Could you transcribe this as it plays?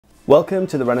Welcome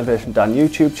to the Renovation Dan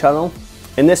YouTube channel.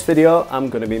 In this video I'm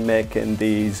going to be making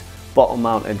these bottle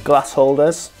mounted glass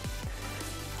holders.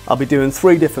 I'll be doing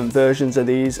 3 different versions of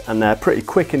these and they're pretty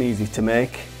quick and easy to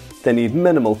make. They need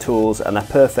minimal tools and they're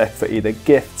perfect for either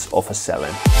gifts or for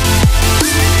selling.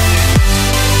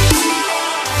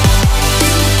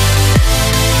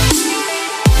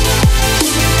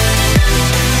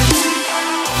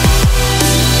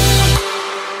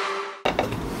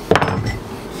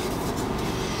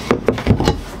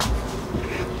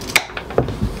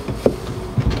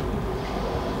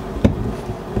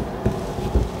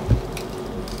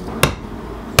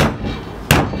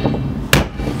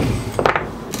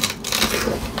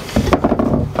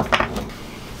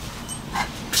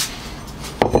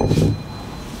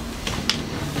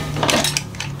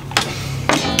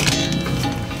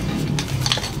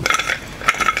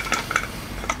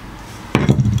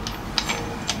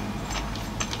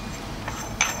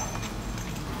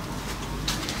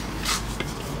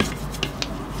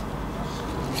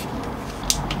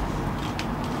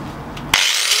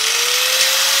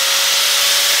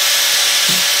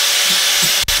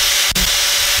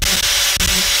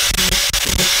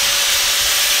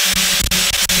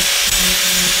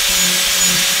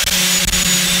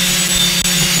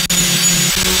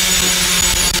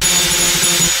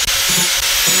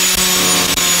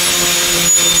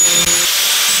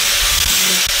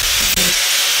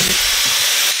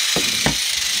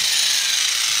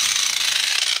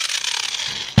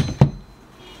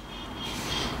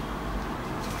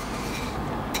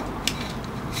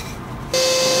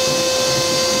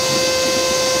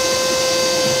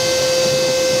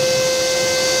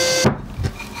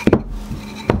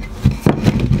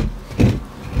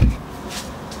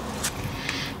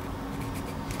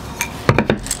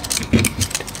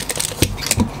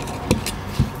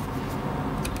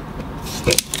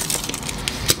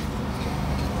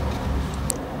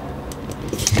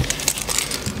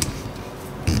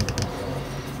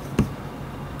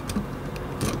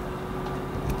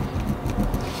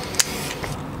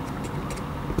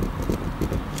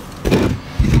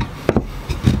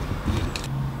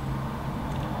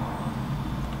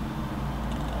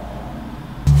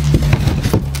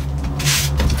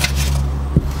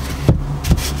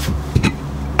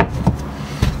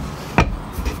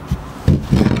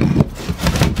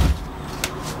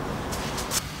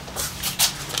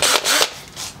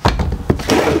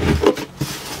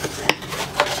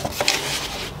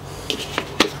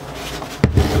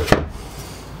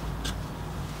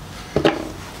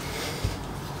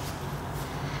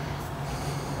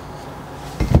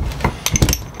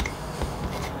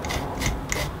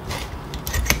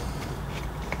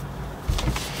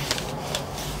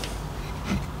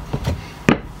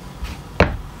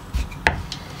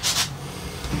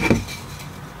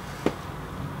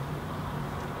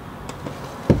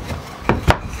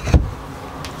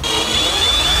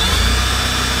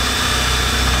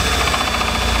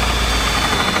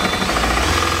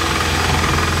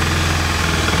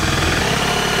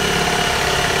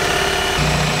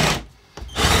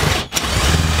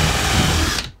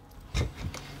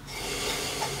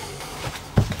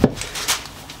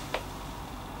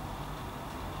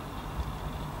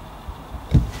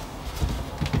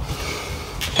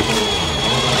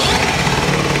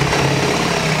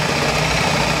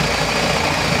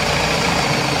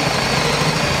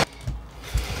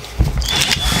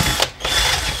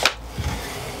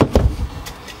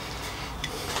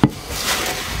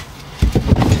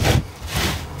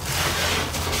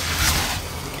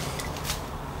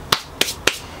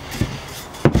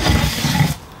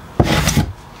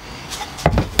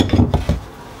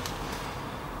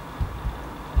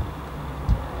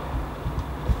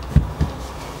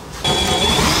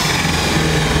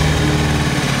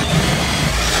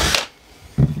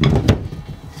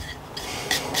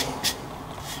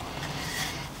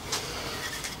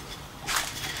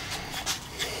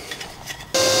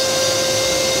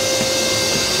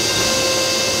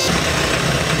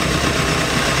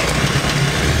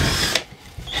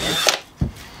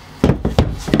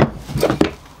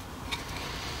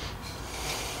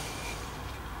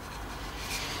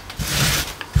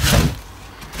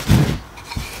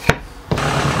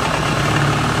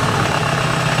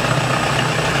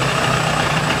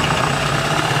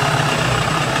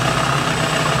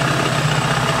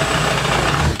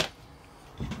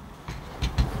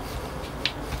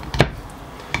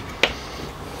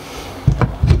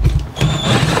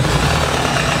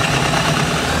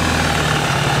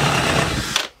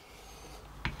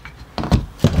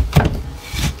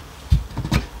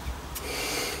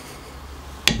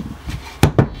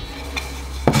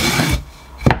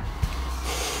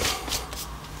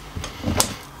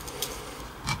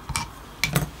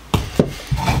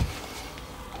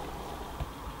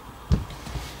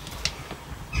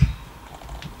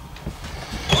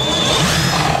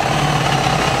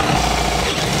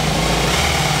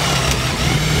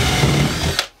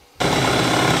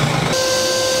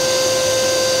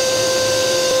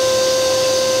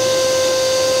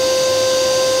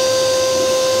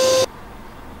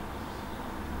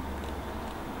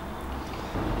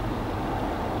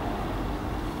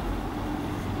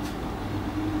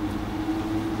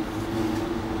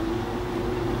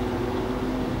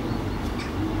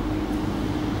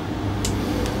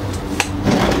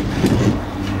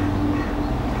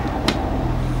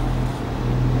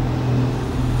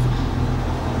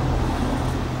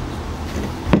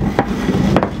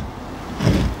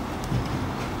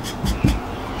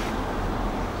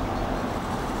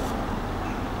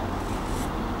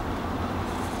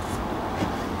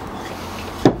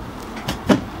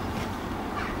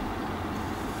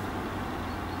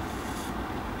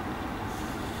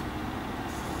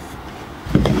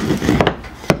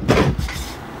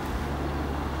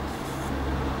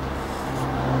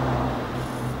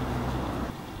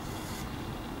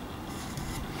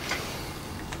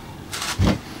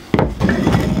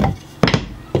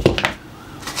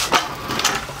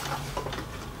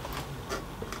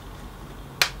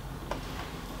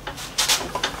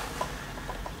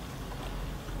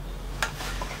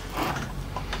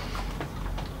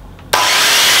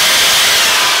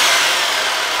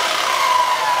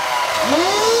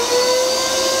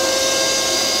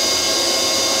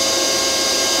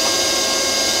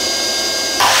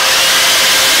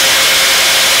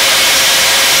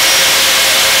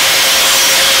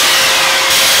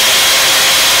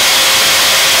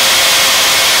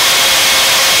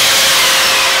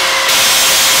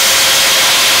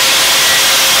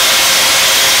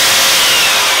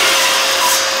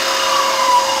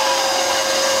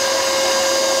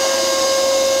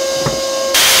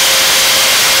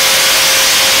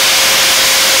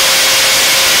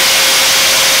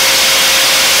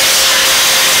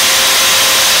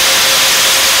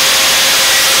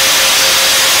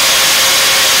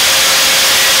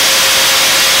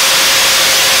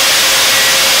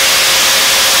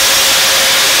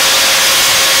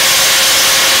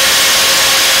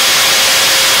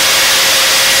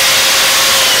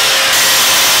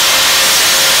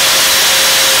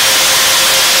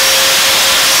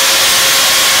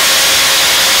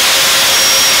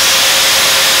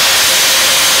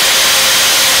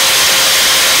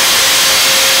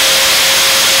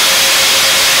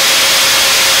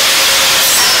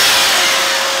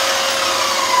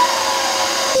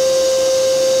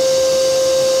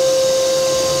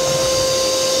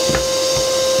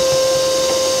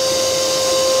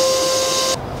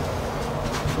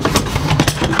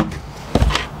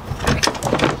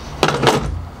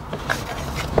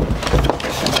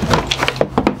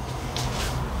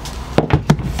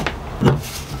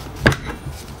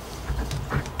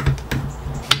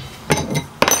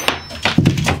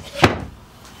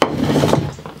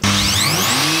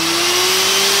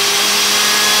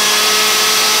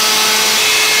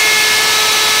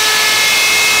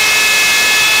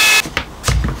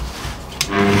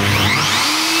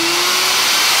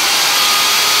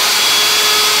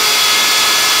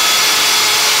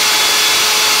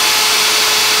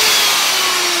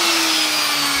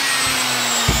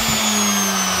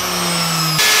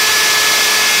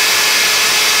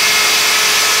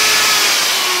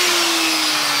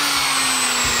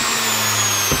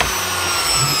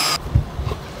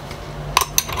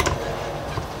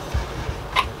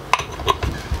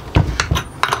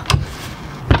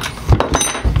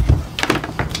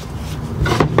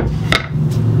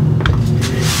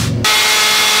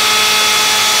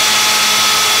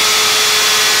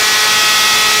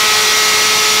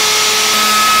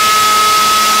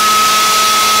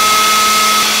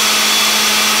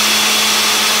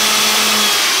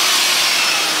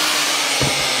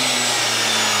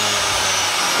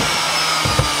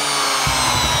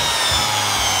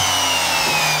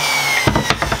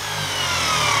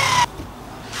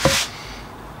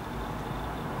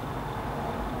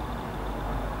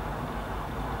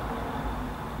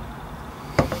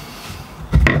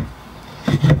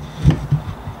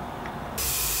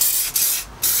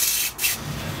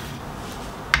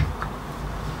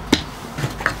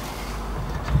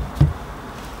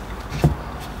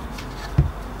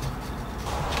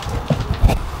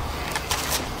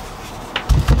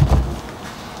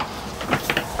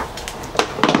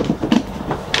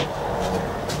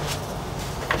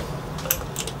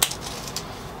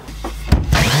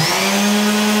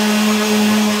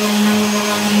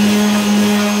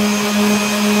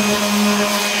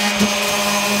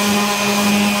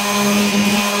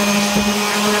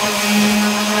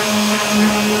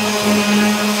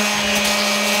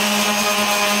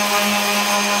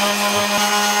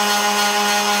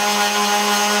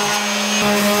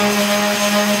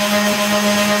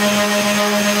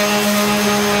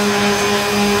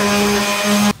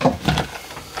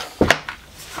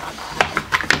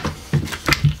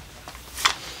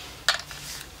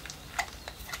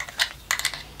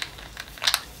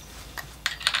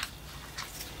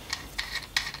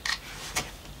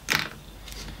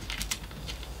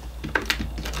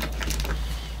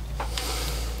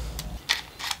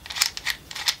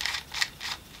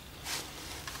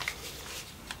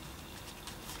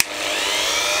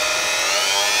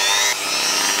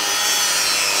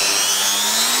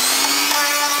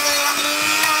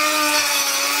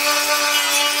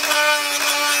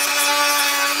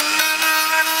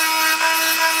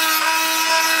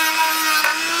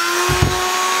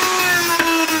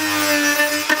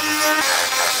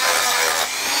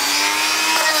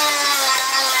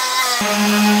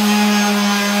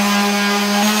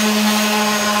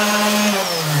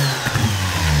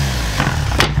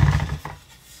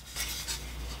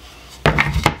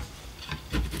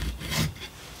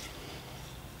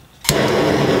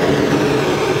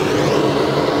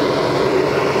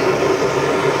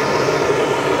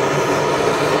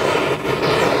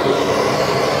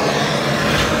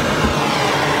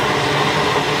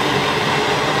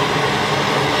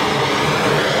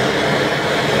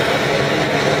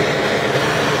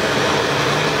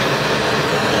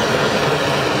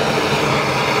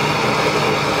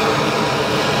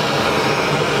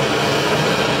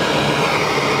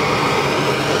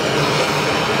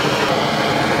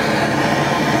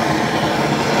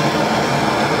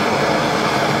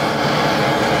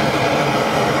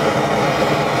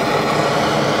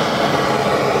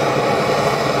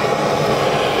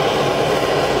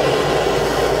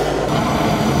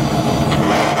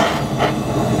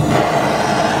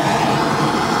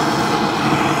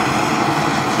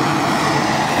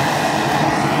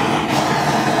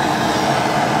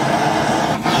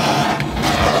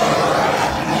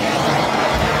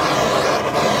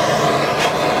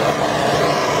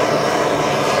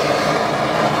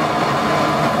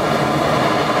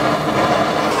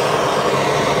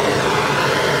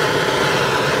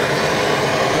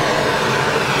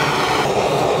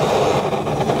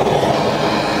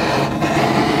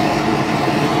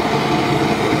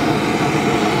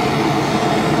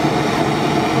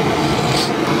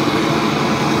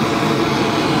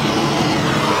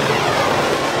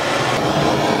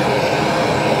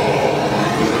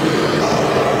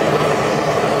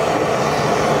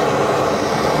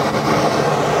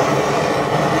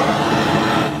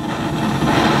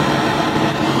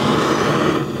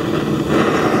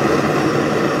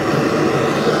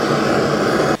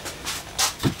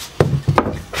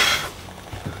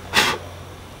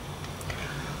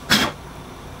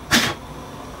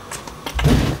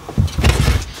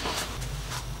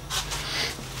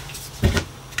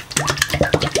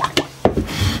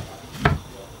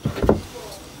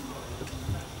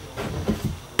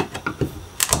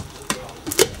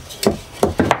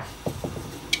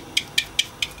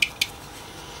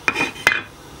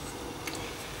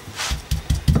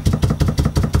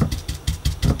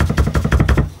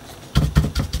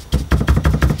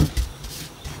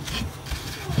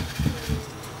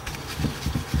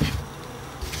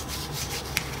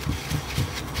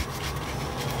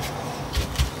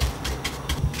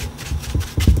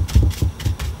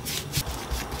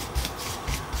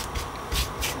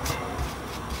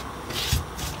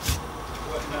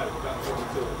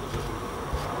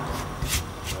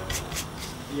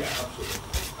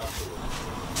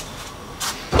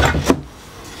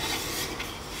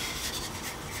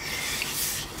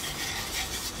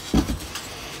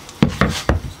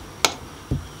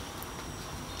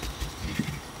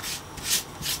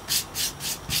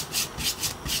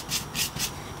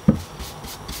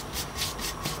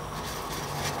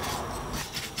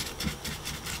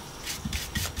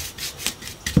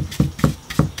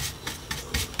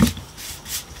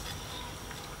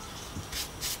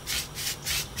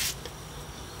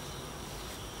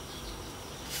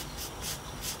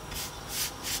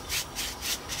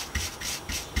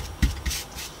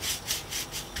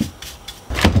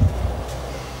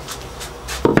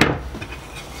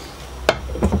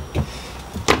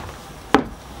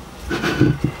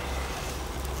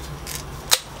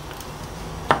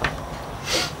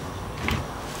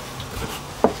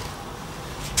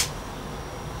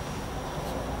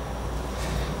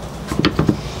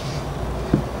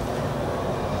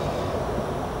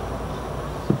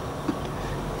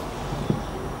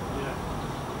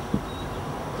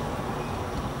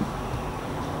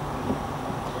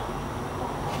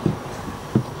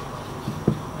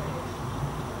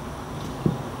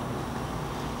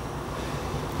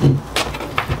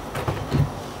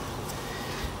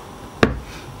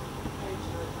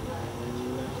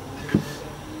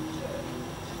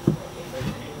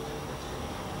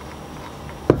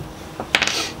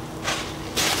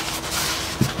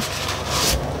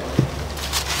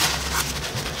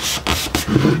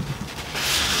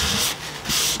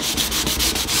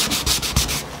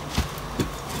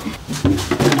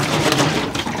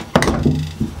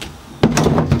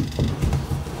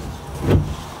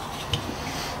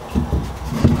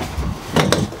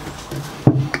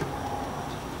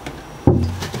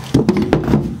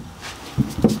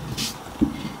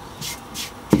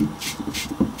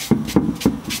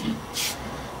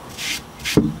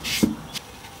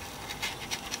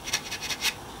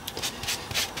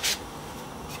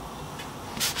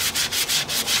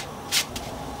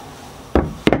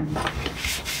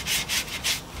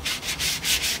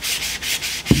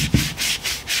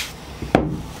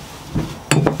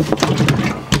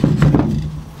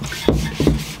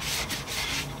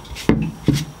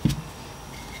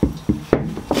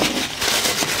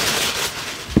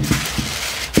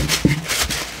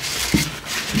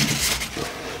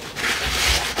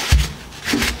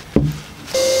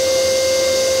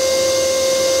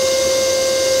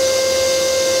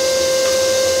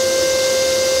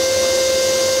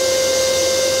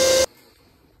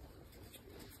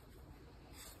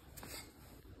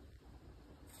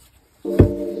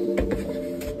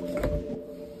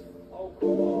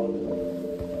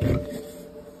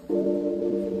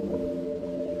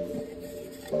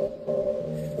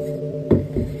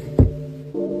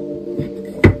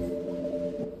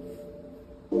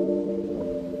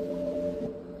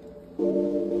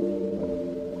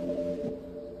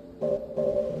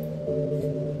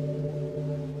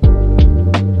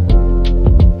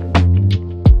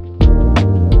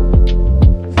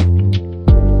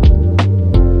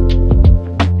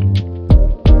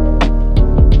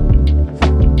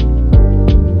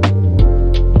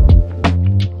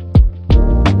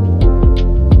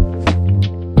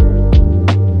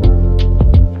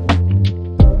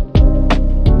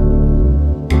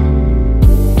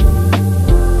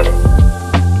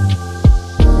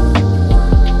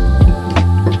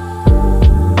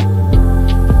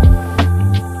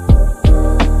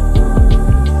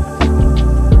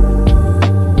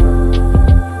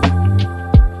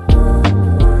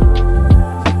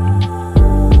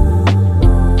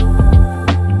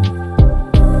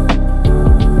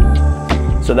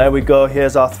 So there we go,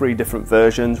 here's our three different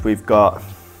versions. We've got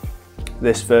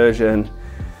this version,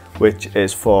 which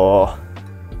is for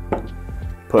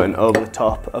putting over the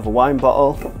top of a wine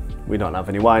bottle. We don't have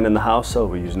any wine in the house, so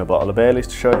we're using a bottle of Bailey's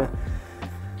to show you.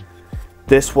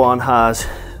 This one has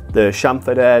the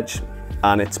chamfered edge,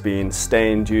 and it's been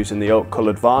stained using the oak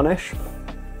coloured varnish.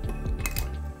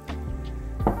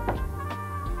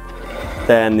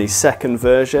 Then the second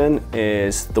version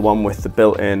is the one with the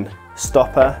built-in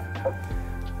stopper,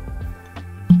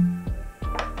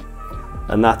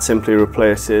 and that simply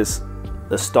replaces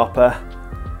the stopper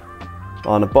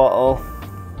on a bottle,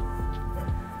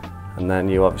 and then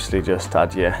you obviously just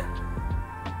add your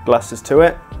glasses to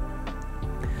it.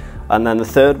 And then the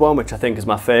third one, which I think is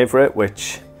my favourite,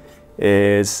 which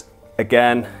is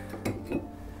again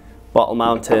bottle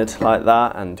mounted like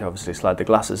that, and you obviously slide the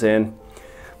glasses in.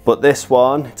 But this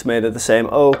one, it's made of the same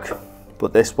oak,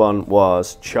 but this one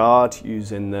was charred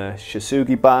using the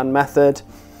sugi ban method,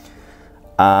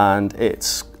 and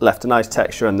it's left a nice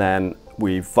texture, and then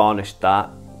we varnished that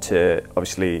to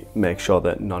obviously make sure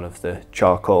that none of the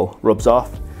charcoal rubs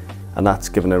off, and that's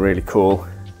given a really cool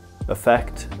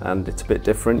effect, and it's a bit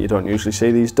different. You don't usually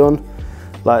see these done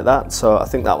like that, so I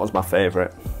think that was my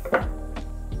favourite.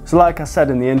 So like I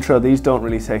said in the intro, these don't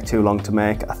really take too long to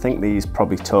make. I think these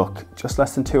probably took just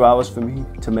less than 2 hours for me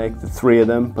to make the three of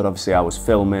them, but obviously I was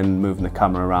filming, moving the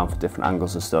camera around for different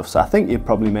angles and stuff, so I think you'd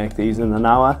probably make these in an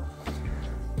hour.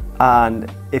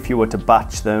 And if you were to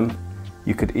batch them,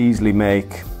 you could easily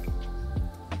make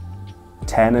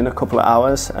 10 in a couple of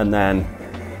hours, and then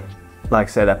like I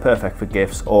said, they're perfect for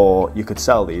gifts, or you could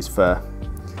sell these for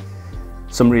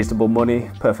some reasonable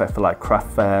money, perfect for like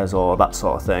craft fairs or that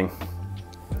sort of thing.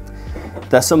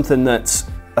 They're something that's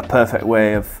a perfect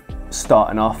way of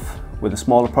starting off with a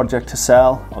smaller project to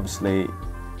sell. Obviously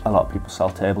a lot of people sell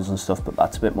tables and stuff, but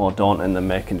that's a bit more daunting than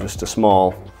making just a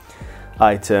small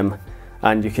item.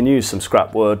 And you can use some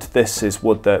scrap wood. This is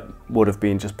wood that would have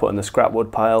been just put in the scrap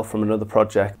wood pile from another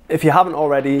project. If you haven't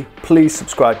already, please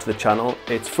subscribe to the channel.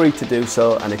 It's free to do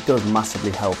so, and it does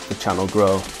massively help the channel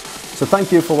grow. So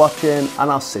thank you for watching,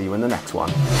 and I'll see you in the next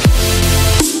one.